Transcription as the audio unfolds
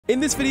In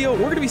this video,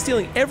 we're gonna be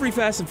stealing every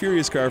Fast and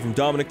Furious car from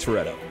Dominic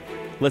Toretto.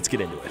 Let's get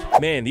into it.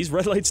 Man, these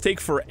red lights take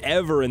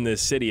forever in this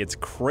city. It's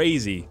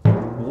crazy.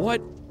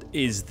 What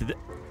is the?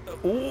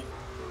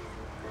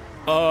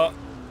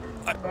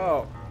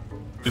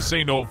 This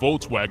ain't no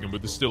Volkswagen,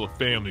 but it's still a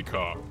family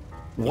car.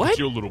 What? What's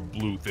your little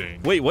blue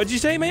thing? Wait, what'd you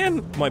say,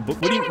 man?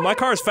 My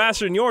car's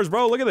faster than yours,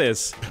 bro. Look at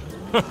this.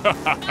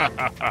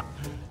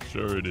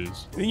 Sure it is.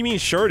 What do you mean,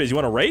 sure it is? You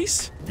want to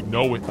race? You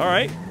know it. All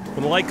right.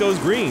 When the light goes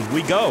green,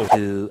 we go.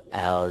 2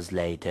 hours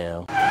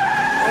later.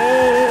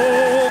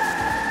 Oh!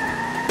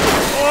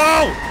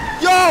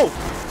 Yo!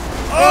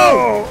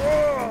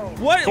 Oh!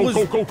 What was?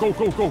 Go!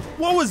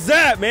 What was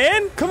that,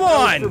 man? Come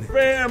on! For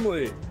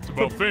family. It's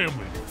about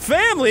family.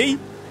 Family?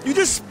 You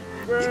just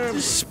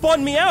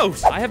spun me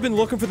out. I have been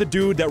looking for the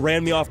dude that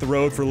ran me off the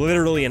road for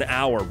literally an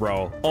hour,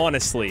 bro.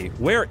 Honestly,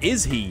 where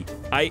is he?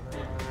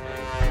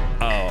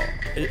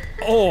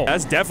 Oh,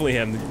 that's definitely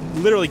him.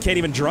 Literally can't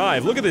even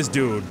drive. Look at this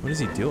dude. What is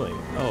he doing?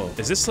 Oh,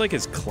 is this like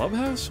his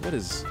clubhouse? What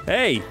is?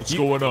 Hey, What's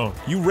going on?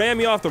 You ran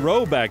me off the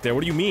road back there.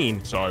 What do you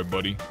mean? Sorry,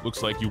 buddy.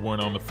 Looks like you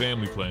weren't on the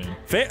family plan.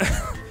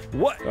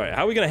 What? All right,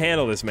 how are we gonna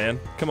handle this, man?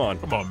 Come on.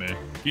 Come on, man.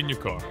 Get in your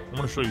car. I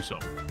want to show you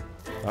something.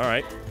 All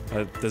right.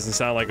 Doesn't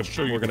sound like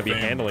we're gonna be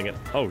handling it.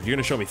 Oh, you're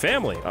gonna show me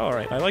family. Oh, all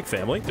right. I like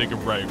family. Take it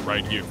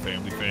right here,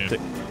 family.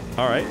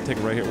 All right, take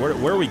it right here.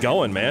 Where are we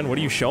going, man? What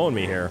are you showing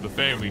me here? The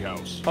family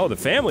house. Oh, the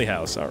family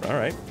house. All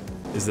right.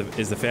 Is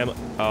the family?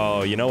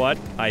 Oh, you know what?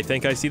 I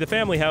think I see the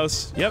family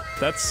house. Yep,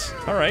 that's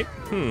all right.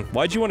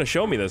 Why'd you want to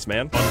show me this,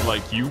 man?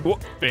 Unlike you,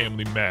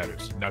 family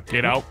matters. Now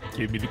get out.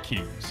 Give me the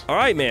keys. All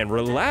right, man.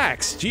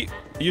 Relax. Gee,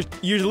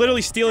 you're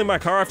literally stealing my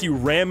car after you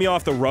ran me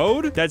off the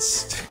road?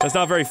 That's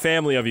not very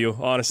family of you,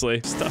 honestly.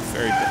 It's not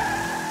very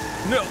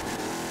bad. No.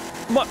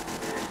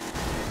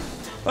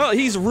 Well,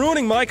 he's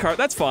ruining my car.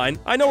 That's fine.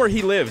 I know where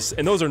he lives,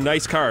 and those are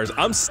nice cars.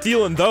 I'm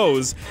stealing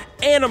those,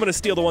 and I'm gonna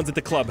steal the ones at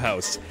the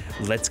clubhouse.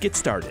 Let's get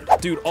started.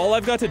 Dude, all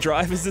I've got to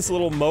drive is this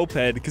little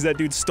moped because that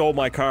dude stole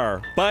my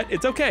car. But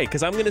it's okay,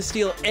 because I'm gonna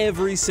steal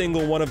every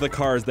single one of the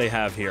cars they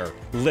have here.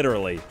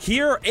 Literally.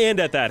 Here and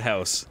at that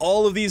house.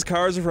 All of these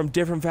cars are from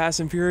different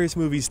Fast and Furious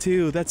movies,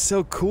 too. That's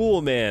so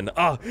cool, man.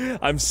 Oh,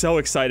 I'm so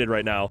excited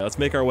right now. Let's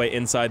make our way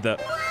inside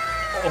the...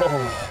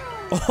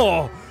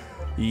 Oh.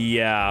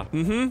 Yeah.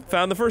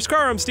 Found the first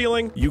car I'm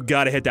stealing. You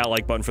gotta hit that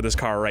like button for this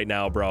car right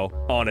now, bro.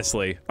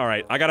 Honestly. All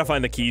right, I gotta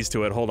find the keys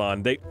to it. Hold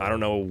on. I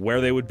don't know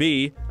where they would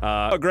be.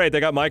 Oh, great.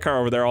 They got my car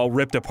over there all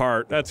ripped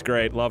apart. That's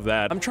great. Love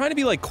that. I'm trying to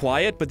be like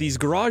quiet, but these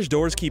garage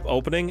doors keep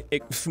opening.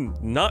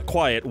 Not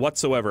quiet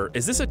whatsoever.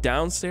 Is this a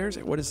downstairs?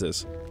 What is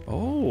this?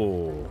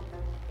 Oh.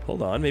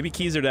 Hold on, maybe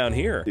keys are down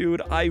here.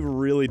 Dude, I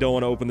really don't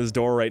want to open this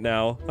door right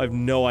now. I have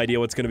no idea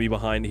what's gonna be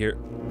behind here.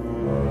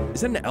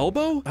 Is that an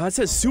elbow? It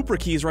says super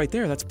keys right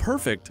there. That's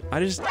perfect.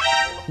 What is, Hey,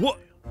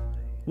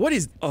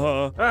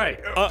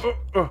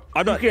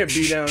 I'm not- you can't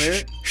be down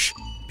here. Shh,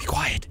 be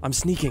quiet. I'm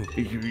sneaking.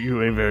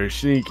 You ain't very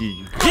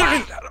sneaky.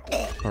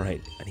 All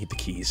right, I need the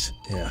keys.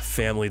 Yeah,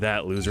 family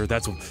that, loser.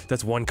 That's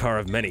one car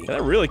of many.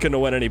 That really couldn't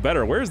have went any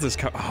better. Where's this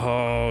car?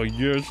 Oh,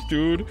 yes,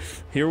 dude.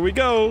 Here we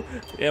go.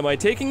 Am I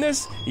taking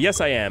this?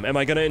 Yes, I am. Am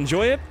I gonna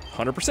enjoy it?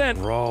 100%.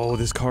 Bro,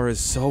 this car is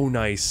so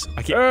nice.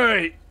 I can't-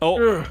 Hey!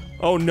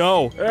 Oh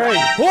no. Hey!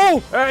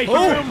 Oh! Hey,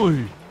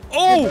 Family!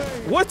 Oh!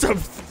 What the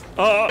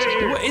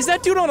is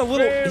that dude on a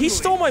little- Family. He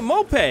stole my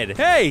moped!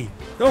 Hey!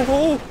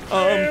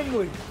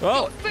 Family!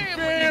 Well,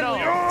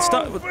 Family!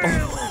 stop-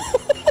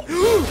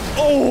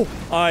 Oh!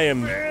 I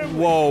am-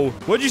 Whoa.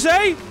 What'd you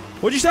say?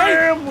 What'd you say?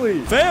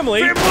 Family!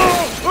 Family?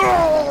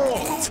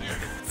 Oh!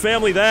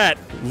 Family that,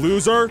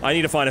 loser. I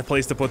need to find a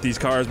place to put these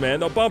cars, man.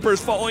 The bumper's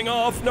falling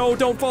off. No,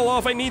 don't fall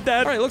off. I need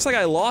that. All right, looks like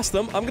I lost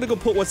them. I'm gonna go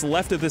put what's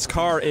left of this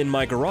car in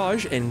my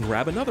garage and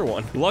grab another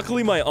one.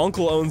 Luckily, my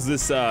uncle owns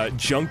this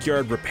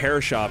junkyard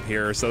repair shop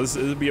here, so this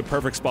would be a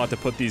perfect spot to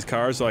put these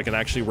cars so I can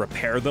actually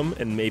repair them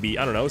and maybe,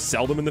 I don't know,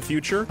 sell them in the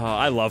future.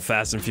 I love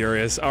Fast and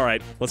Furious. All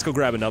right, let's go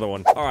grab another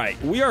one. All right,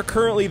 we are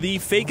currently the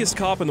fakest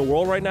cop in the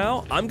world right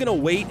now. I'm gonna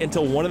wait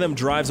until one of them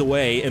drives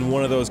away in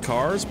one of those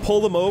cars, pull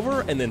them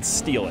over, and then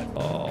steal it.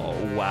 Oh,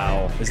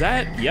 wow. Is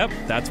that? Yep,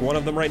 that's one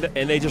of them right now.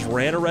 And they just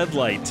ran a red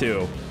light,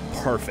 too.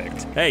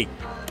 Perfect. Hey.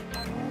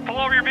 Pull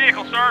over your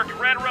vehicle, sir. You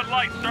ran a red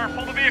light, sir.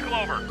 Pull the vehicle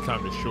over.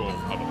 Time to show them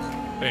how the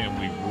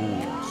family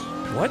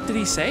rules. What did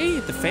he say?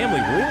 The family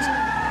rules?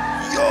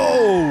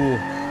 Yo!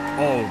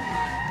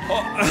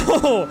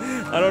 Oh,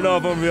 I don't know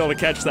if I'm gonna be able to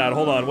catch that.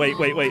 Hold on. Wait.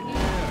 Wait.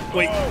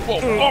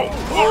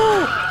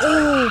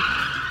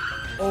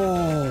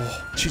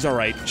 Oh. She's all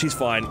right. She's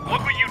fine.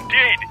 Look what you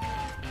did.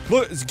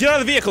 Look, get out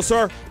of the vehicle,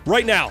 sir.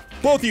 Right now.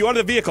 Both of you, out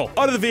of the vehicle.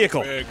 Out of the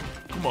vehicle. Hey,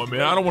 come on,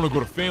 man. I don't want to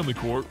go to family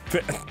court.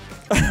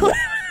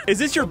 Is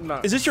this your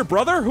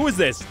brother? Who is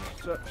this?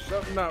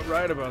 Something not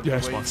right about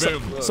Yes, the way my you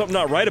family. look. Something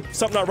not right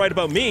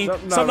about me.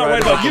 Something not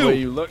right about you. the way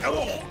you look.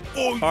 Oh,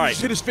 you right.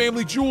 just hit his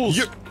family jewels.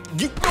 You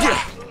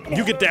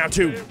get down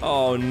too.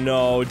 Oh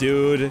no,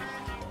 dude.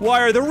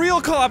 Why are the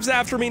real cops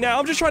after me now?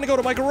 I'm just trying to go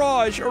to my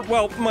garage, or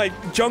well, my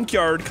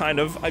junkyard, kind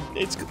of.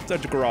 It's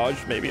a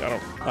garage, maybe. I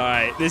don't. All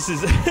right, this is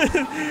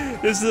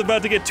this is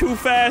about to get too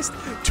fast,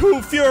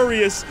 too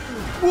furious.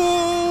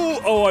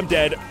 Whoa! Oh, I'm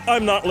dead.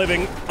 I'm not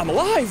living. I'm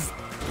alive.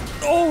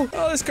 Oh,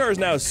 this car is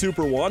now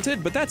super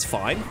wanted, but that's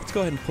fine. Let's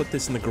go ahead and put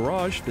this in the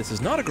garage. This is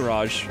not a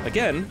garage.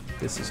 Again,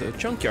 this is a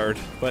junkyard,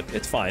 but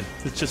it's fine.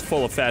 It's just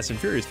full of Fast and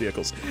Furious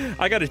vehicles.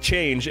 I gotta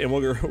change, and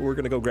we're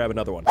gonna go grab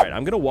another one. All right,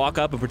 I'm gonna walk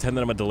up and pretend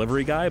that I'm a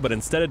delivery guy, but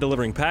instead of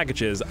delivering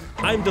packages,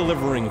 I'm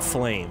delivering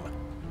flame.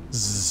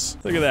 Zzz.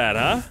 Look at that,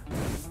 huh?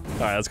 All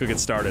right, let's go get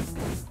started.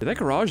 Did that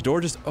garage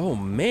door just... Oh,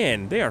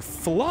 man, they are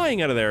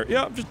flying out of there.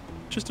 Yeah,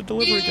 just a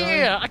delivery guy.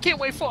 Yeah, I can't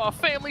wait for a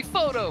family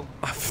photo.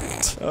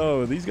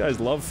 Oh, these guys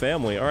love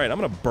family. All right, I'm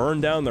gonna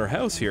burn down their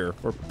house here.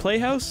 Or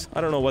playhouse?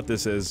 I don't know what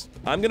this is.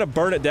 I'm gonna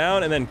burn it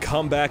down and then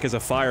come back as a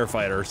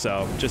firefighter.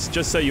 So,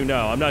 just so you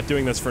know, I'm not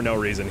doing this for no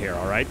reason here,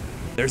 all right?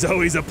 There's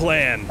always a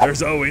plan.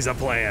 There's always a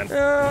plan.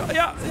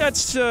 Yeah,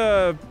 that's,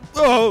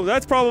 oh,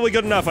 that's probably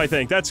good enough, I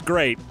think. That's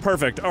great.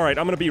 Perfect. All right,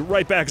 I'm gonna be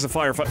right back as a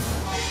firefighter.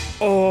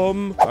 All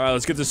right,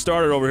 let's get this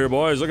started over here,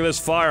 boys. Look at this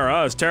fire,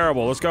 huh? It's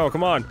terrible. Let's go,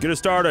 come on, get it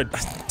started.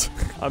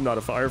 I'm not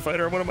a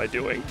firefighter, what am I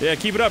doing? Yeah,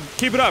 keep it up,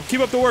 keep it up,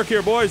 keep up the work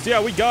here, boys.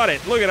 Yeah, we got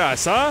it. Look at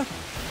us, huh?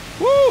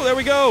 Woo, there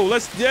we go.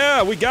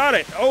 Yeah, we got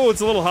it. Oh,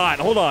 it's a little hot.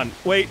 Hold on,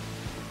 wait.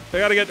 I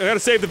gotta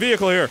save the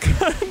vehicle here.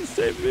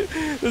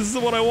 This is the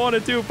one I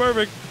wanted to,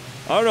 perfect.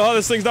 I don't know how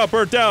this thing's not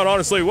burnt down,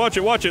 honestly. Watch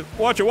it, watch it,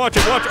 watch it, watch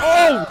it, watch it.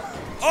 Oh!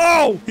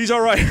 Oh! He's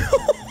all right.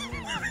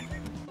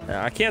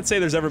 I can't say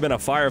there's ever been a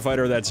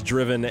firefighter that's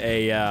driven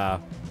a,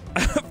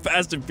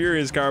 Fast and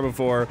Furious car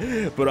before,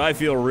 but I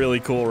feel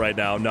really cool right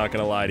now, I'm not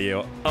gonna lie to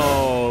you.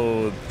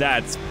 Oh,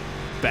 that's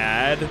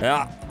bad.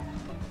 Yeah.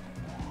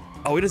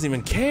 Oh, he doesn't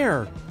even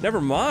care. Never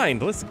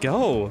mind, let's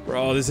go.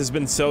 Bro, this has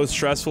been so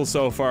stressful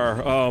so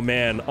far. Oh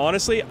man,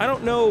 honestly, I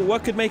don't know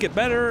what could make it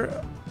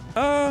better.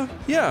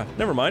 Yeah,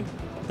 never mind.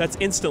 That's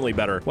instantly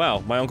better. Wow,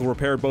 my uncle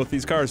repaired both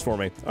these cars for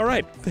me. All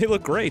right, they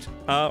look great.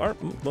 All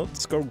right,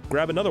 let's go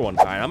grab another one.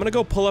 All right, I'm gonna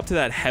go pull up to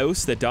that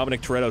house that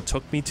Dominic Toretto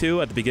took me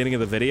to at the beginning of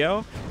the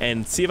video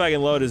and see if I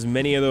can load as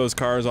many of those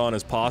cars on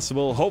as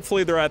possible.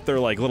 Hopefully they're at their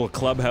like little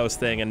clubhouse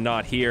thing and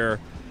not here.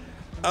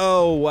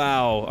 Oh,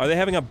 wow. Are they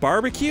having a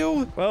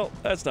barbecue? Well,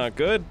 that's not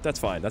good. That's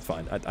fine, that's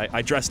fine.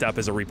 I dressed up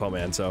as a repo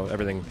man, so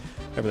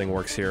everything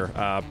works here.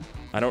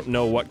 I don't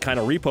know what kind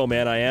of repo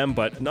man I am,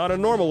 but not a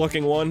normal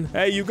looking one.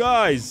 Hey, you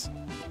guys!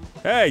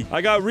 Hey,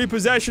 I got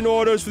repossession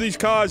orders for these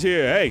cars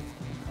here. Hey.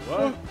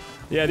 What?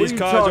 Yeah, these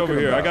cars over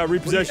here. About? I got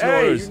repossession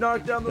Hey, orders. you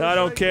knocked down those I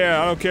don't care.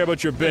 I don't care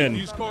about your bin.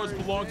 These cars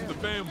belong to the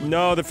family.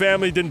 No, the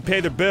family didn't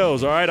pay their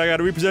bills, all right? I got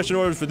a repossession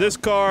orders for this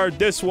car,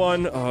 this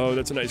one. Oh,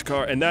 that's a nice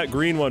car. And that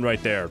green one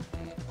right there.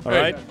 All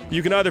right?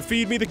 You can either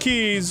feed me the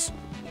keys,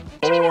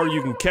 or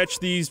you can catch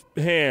these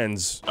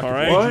hands, all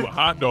right? Feed you a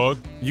hot dog.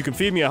 You can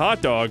feed me a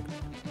hot dog.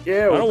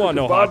 Yeah, I don't want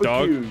no hot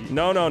dog. barbecue.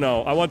 No, no,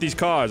 no. I want these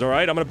cars, all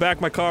right? I'm gonna back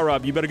my car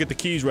up. You better get the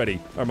keys ready.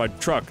 Or my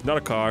truck, not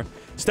a car.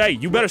 Stay.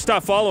 You better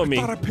stop following me,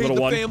 I paid little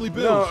the one. family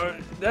bills. No,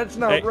 that's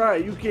not Hey,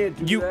 right. You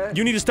can't do that.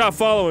 You need to stop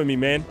following me,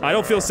 man. I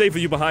don't feel safe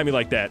with you behind me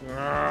like that.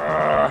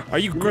 Are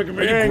you making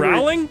me angry.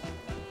 growling?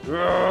 What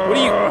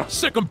are you?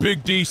 Sick 'em,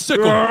 Big D. Sick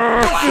 'em.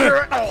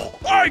 All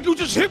right, you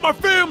just hit my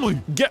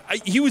family.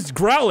 He was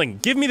growling.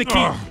 Give me the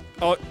key.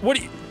 Oh, what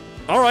are you?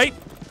 All right.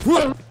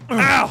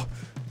 Ow!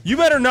 You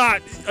better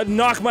not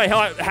knock my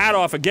hat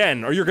off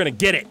again, or you're gonna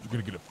get it. You're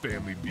gonna get a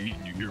family beating,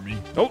 you hear me?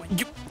 Oh,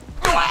 you.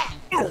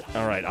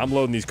 All right, I'm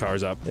loading these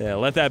cars up. Yeah,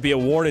 let that be a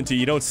warning to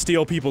you. Don't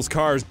steal people's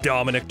cars,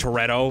 Dominic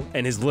Toretto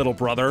and his little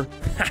brother.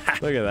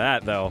 Look at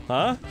that, though,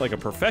 huh? Like a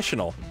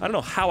professional. I don't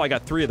know how I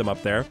got 3 of them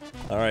up there.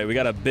 All right, we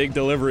got a big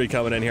delivery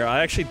coming in here.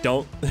 I actually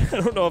don't.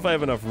 I don't know if I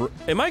have enough.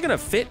 Am I gonna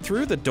fit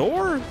through the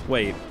door?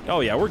 Wait.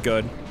 Oh yeah, we're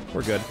good.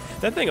 We're good.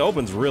 That thing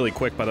opens really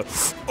quick by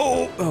the...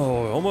 Oh,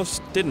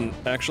 almost didn't,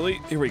 actually.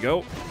 Here we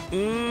go.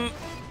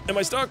 Am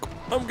I stuck?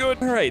 I'm good.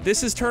 All right,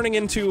 this is turning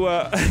into,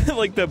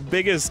 like the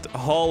biggest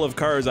haul of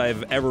cars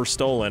I've ever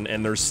stolen,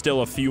 and there's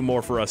still a few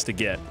more for us to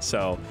get.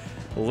 So,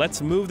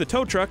 let's move the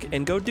tow truck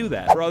and go do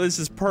that. Bro, this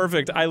is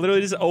perfect. I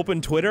literally just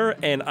opened Twitter,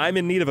 and I'm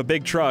in need of a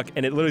big truck,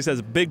 and it literally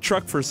says, big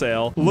truck for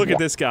sale. Look at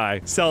this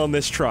guy selling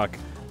this truck.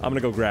 I'm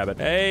gonna go grab it.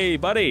 Hey,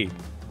 buddy.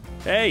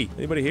 Hey,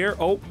 anybody here?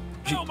 Oh.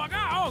 Oh my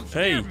God! Oh,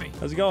 Hey, me.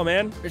 how's it going,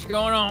 man? What's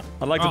going on?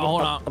 I'd like to.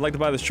 Hold on. I'd like to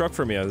buy this truck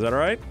from you. Is that all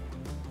right?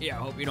 Yeah,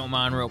 I hope you don't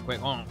mind real quick.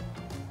 Hold on.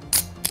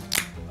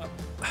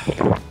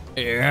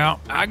 Yeah,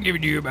 I'll give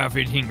it to you about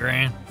 15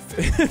 grand.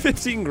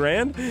 15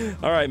 grand?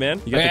 All right,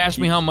 man. You got Ask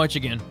me how much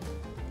again.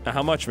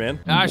 How much, man?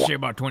 I say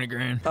about 20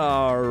 grand.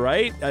 All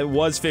right. It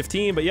was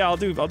 15, but yeah, I'll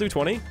do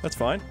 20. That's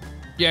fine.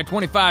 Yeah,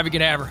 25 you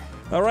can have her.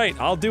 All right,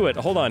 I'll do it.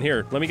 Hold on,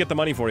 here. Let me get the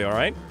money for you. All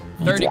right.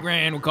 30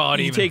 grand, we'll call it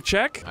You even. take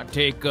check? I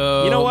take,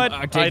 You know what?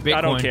 I take Bitcoin.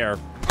 I don't care.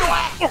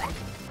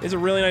 It's a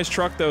really nice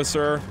truck, though,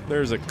 sir.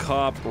 There's a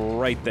cop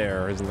right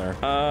there, isn't there?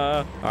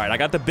 All right, I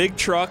got the big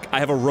truck. I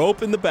have a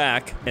rope in the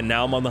back, and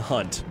now I'm on the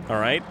hunt. All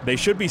right? They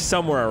should be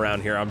somewhere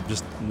around here. I'm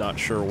just not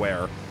sure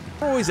where.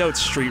 We're always out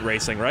street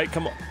racing, right?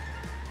 Come on.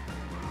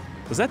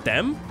 Was that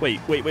them? Wait.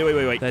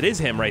 That is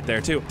him right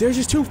there, too. There's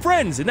his two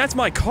friends, and that's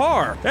my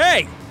car.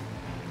 Hey!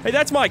 Hey,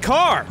 that's my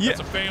car. That's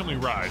a family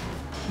ride.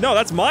 No,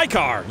 that's my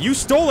car. You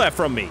stole that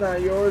from me. It's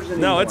not yours anymore.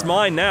 No, it's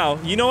mine now.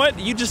 You know what?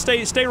 You just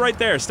stay right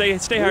there. Stay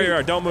how you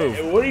are. Don't move.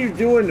 Hey, what are you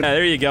doing? Yeah,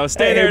 there you go.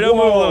 Stay there. Don't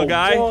move, little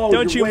guy.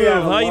 Don't you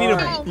move, huh?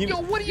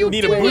 You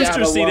need a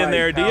booster seat in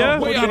there, do you?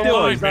 What are you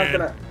doing?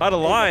 Out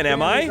of line,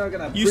 am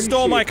I? You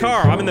stole my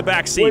car. I'm in the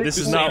back seat. This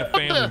is not.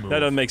 That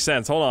doesn't make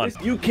sense. Hold on.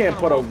 You can't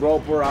put a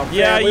rope around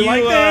Yeah, family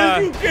like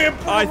this. You can't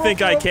put I a think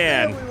rope I around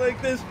can. family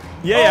like this.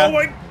 Yeah. Oh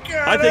my God.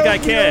 I think I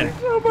can.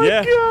 Oh my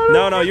Yeah.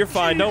 God. No, you're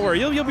fine. Don't worry.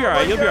 You'll be all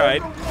right. You'll be all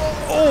right.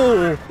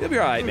 Oh, you'll be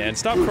all right, man.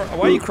 Stop.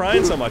 Why are you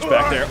crying so much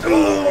back there?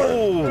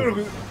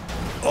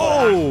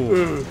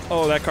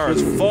 Oh, that car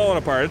is falling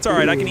apart. It's all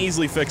right. I can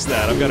easily fix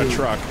that. I've got a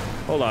truck.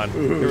 Hold on.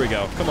 Here we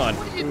go. Come on.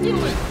 What are you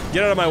doing?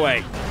 Get out of my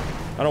way.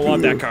 I don't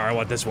want that car. I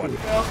want this one.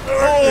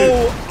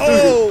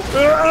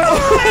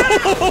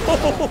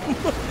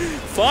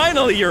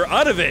 Finally, you're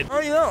out of it. All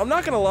right, you know, I'm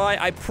not gonna lie.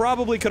 I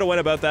probably could have went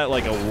about that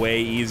like a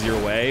way easier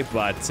way,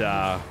 but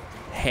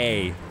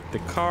hey, the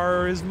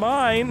car is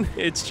mine.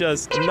 It's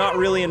just not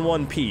really in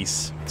one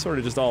piece. It's sort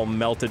of just all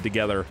melted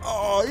together.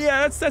 Oh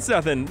yeah, that's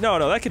nothing.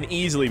 No, that can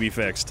easily be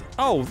fixed.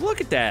 Oh,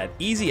 look at that.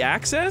 Easy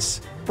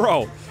access,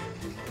 bro.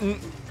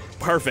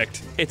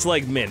 Perfect. It's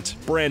like mint.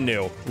 Brand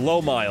new.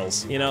 Low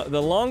miles. You know,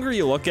 the longer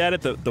you look at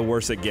it, the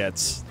worse it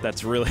gets.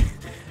 That's really...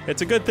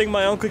 It's a good thing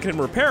my uncle can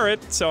repair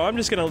it, so I'm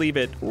just gonna leave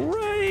it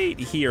right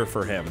here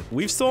for him.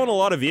 We've stolen a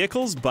lot of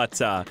vehicles, but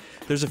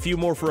there's a few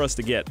more for us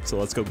to get, so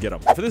let's go get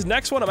them. For this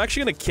next one, I'm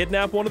actually gonna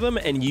kidnap one of them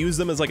and use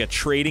them as like a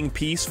trading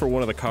piece for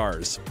one of the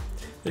cars.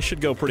 This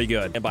should go pretty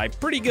good. And by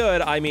pretty good,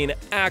 I mean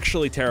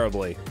actually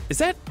terribly.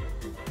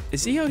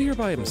 Is he out here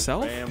by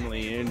himself?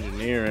 Family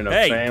engineer and a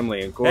Hey,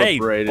 family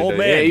incorporated. Hey, old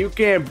man. Yeah, you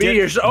can't be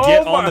here.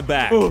 Get on the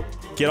back.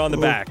 Get on the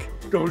back.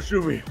 Don't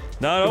shoot me.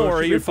 No, don't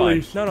worry. shoot You're me,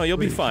 fine. please. No, you'll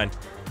be fine.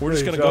 We're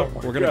just gonna Please. go. Oh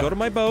my We're gonna God. go to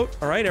my boat.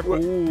 All right.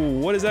 Ooh,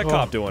 what is that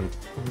cop doing?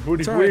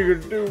 What all are you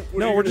gonna do?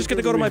 No, we're just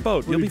gonna go to my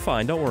boat. You'll be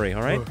fine. Don't worry.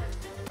 All right.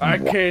 I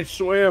can't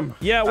swim.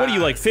 Yeah. What are you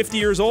like 50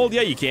 years old?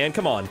 Yeah, you can.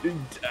 Come on.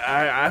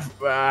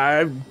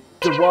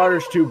 The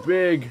water's too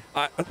big.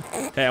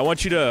 Hey, I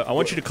want you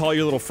to call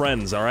your little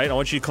friends. All right. I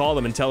want you to call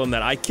them and tell them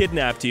that I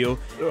kidnapped you,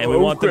 and we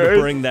want them to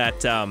Okay. bring that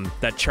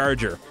that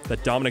charger,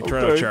 that Dominic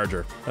Toretto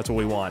charger. That's what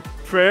we want.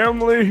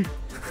 Family,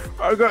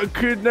 I got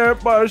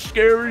kidnapped by a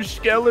scary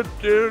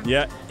skeleton.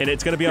 Yeah, and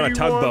it's gonna be on a He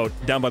tugboat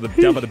down by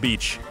the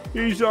beach.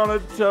 He's on a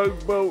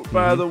tugboat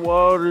by the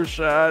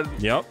waterside.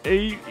 Yep.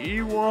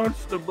 He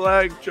wants the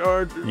black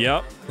charger.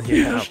 Yep.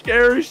 He's Yeah. a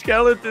scary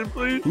skeleton,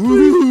 please.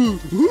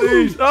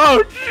 Please.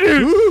 Oh,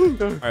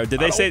 shoot. All right, did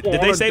they say wanna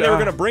they were die.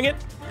 gonna bring it?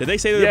 Did they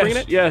say they were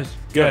bringing it? Yes.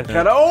 Good.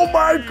 Yes. Oh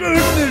my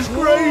goodness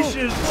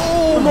gracious.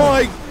 Oh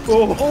my.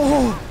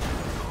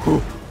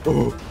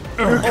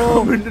 They're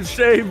coming to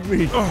save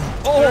me.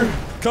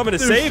 Coming to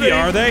save you,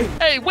 are they?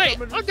 Hey, wait!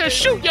 I'm gonna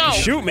shoot y'all!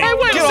 Shoot me. Hey,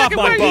 wait Get a off second,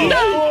 my wait, boat.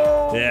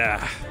 no!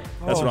 Yeah.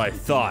 That's what I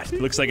thought.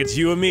 Looks like it's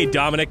you and me,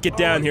 Dominic. Get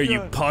down here, you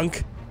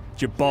punk.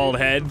 With your bald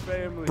head.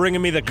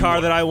 Bringing me the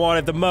car that I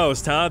wanted the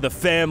most, huh? The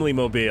family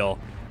mobile.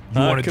 You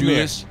want to come do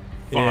here. this?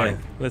 Yeah, Fine.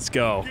 let's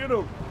go. Get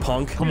him.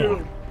 Punk. Come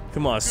on.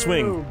 Come on,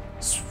 swing.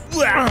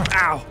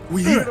 Ow.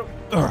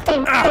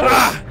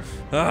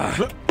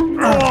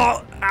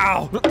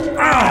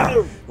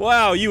 Ow.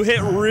 Wow, you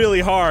hit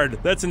really hard.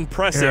 That's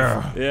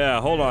impressive.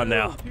 Yeah, hold on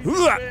now.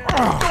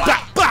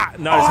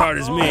 Not as hard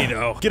as me,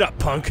 though. Get up,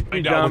 punk.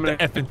 Find out what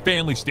the effing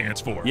family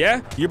stands for.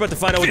 Yeah? You're about to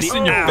find out what Fist the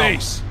in your Ow.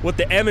 face. What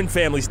the M in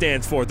family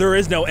stands for. There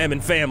is no M in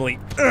family.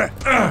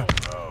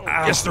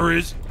 Yes, there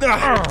is.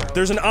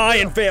 There's an I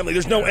in family.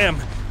 There's no M.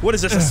 What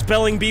is this, a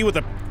spelling bee with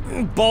a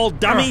bald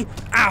dummy?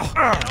 Ow.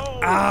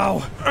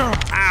 Ow.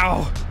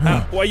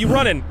 Ow. Why you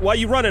running? Why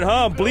you running,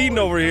 huh? I'm bleeding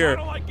over here.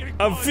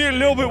 I'm feeling a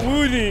little bit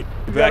wounded.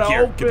 Get back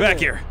here. Get back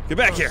here. Get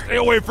back here. Stay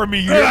away from me,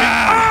 you hear me?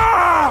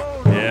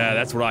 Yeah,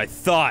 that's what I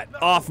thought.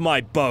 Off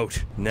my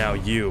boat. Now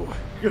you.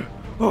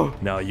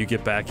 Now you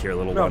get back here,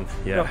 little one.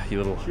 Yeah, you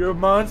little. You're a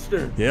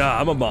monster. Yeah,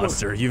 I'm a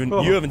monster. You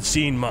haven't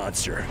seen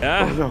monster.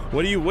 Huh? no.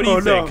 What do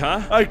you think,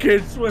 huh? I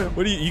can't swim.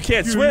 What do you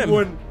can't swim?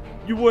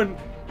 You wouldn't.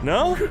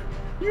 No?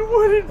 You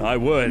wouldn't. I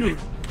would. You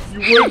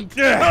wouldn't.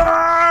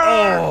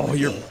 Oh,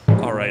 you're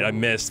all right. I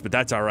missed, but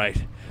that's all right.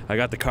 I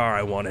got the car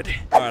I wanted.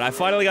 All right, I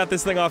finally got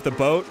this thing off the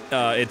boat.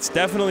 It's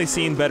definitely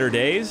seen better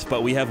days,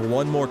 but we have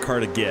one more car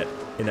to get,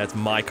 and that's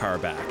my car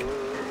back.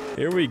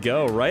 Here we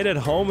go, right at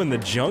home in the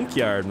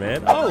junkyard,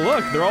 man. Oh,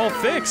 look, they're all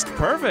fixed.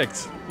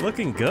 Perfect.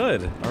 Looking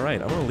good. All right,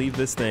 I'm gonna leave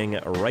this thing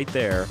right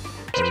there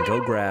and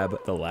go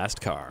grab the last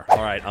car.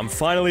 All right, I'm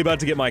finally about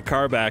to get my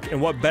car back, and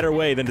what better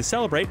way than to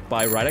celebrate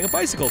by riding a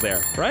bicycle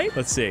there, right?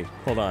 Let's see.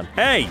 Hold on.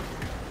 Hey!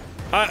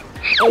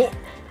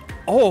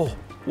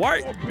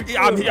 Why?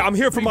 I'm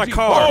here for my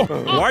car.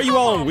 Why are you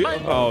all on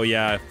wheel? Oh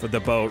yeah, for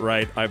the boat,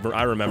 right? I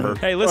remember.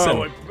 Hey, listen,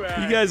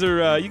 you guys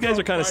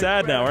are kind of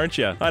sad now, aren't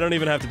you? I don't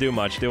even have to do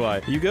much, do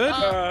I? You good?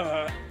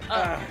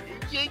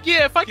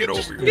 Yeah, if I could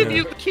just give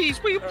you the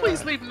keys, will you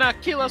please leave and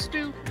not kill us,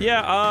 dude?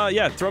 Yeah.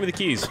 Yeah. Throw me the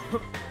keys.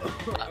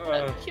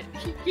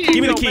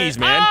 Give me the keys,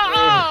 man.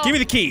 Give me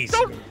the keys.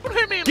 Don't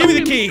hit me. Give me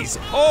the keys.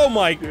 Oh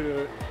my.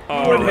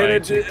 All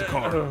right. Take the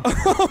car.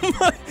 Oh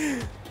my.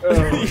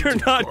 You're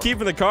not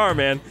keeping the car,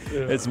 man.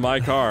 It's my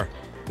car.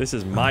 This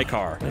is my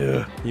car.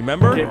 You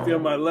remember? Can't feel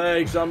my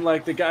legs. I'm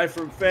like the guy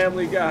from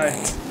Family Guy.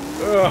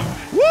 Woo!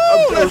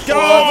 Let's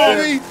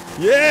go!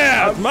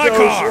 Yeah, it's my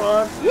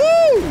car.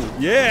 Woo!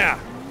 Yeah.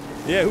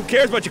 Yeah, who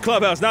cares about your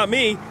clubhouse? Not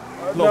me.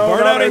 Little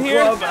burnout in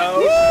here. That's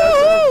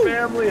our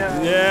family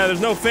house. Yeah,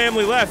 there's no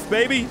family left,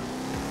 baby.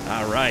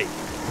 All right.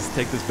 Let's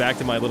take this back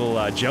to my little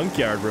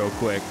junkyard real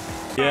quick.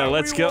 Yeah,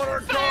 let's go.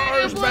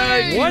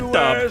 What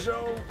the?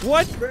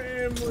 What?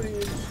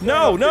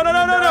 No.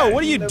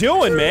 What are you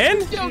doing,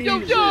 man?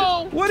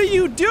 Yo. What are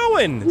you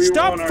doing?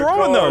 Stop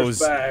throwing those.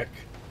 Back.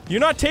 You're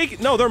not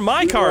taking. No, they're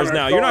my cars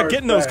now. You're not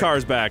getting those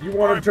cars back. You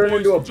want to turn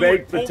into a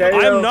baked potato?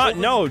 I'm not.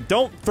 No,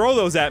 don't throw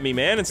those at me,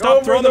 man. And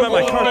stop throwing them at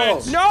my car.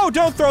 No,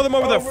 don't throw them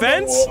over the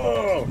fence.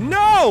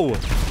 No.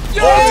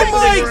 Oh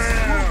my.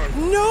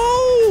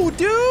 No,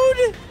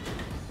 dude.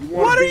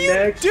 What are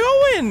you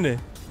doing?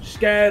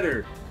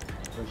 Scatter.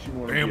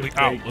 Family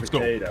out. Let's go.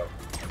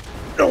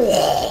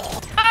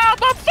 Ah,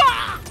 my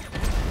fuck!